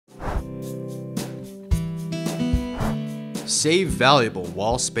Save valuable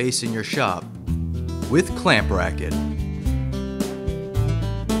wall space in your shop with Clamp Racket.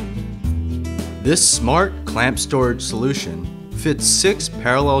 This smart clamp storage solution fits 6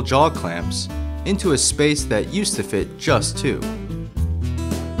 parallel jaw clamps into a space that used to fit just 2.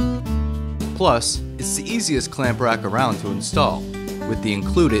 Plus, it's the easiest clamp rack around to install with the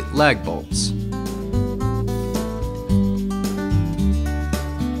included lag bolts.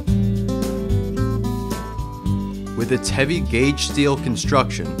 With its heavy gauge steel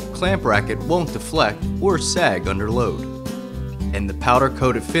construction, Clamp Racket won't deflect or sag under load. And the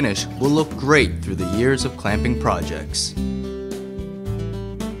powder-coated finish will look great through the years of clamping projects.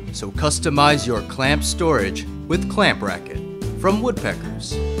 So customize your clamp storage with Clamp Racket from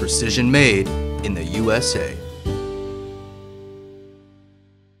Woodpeckers, precision made in the USA.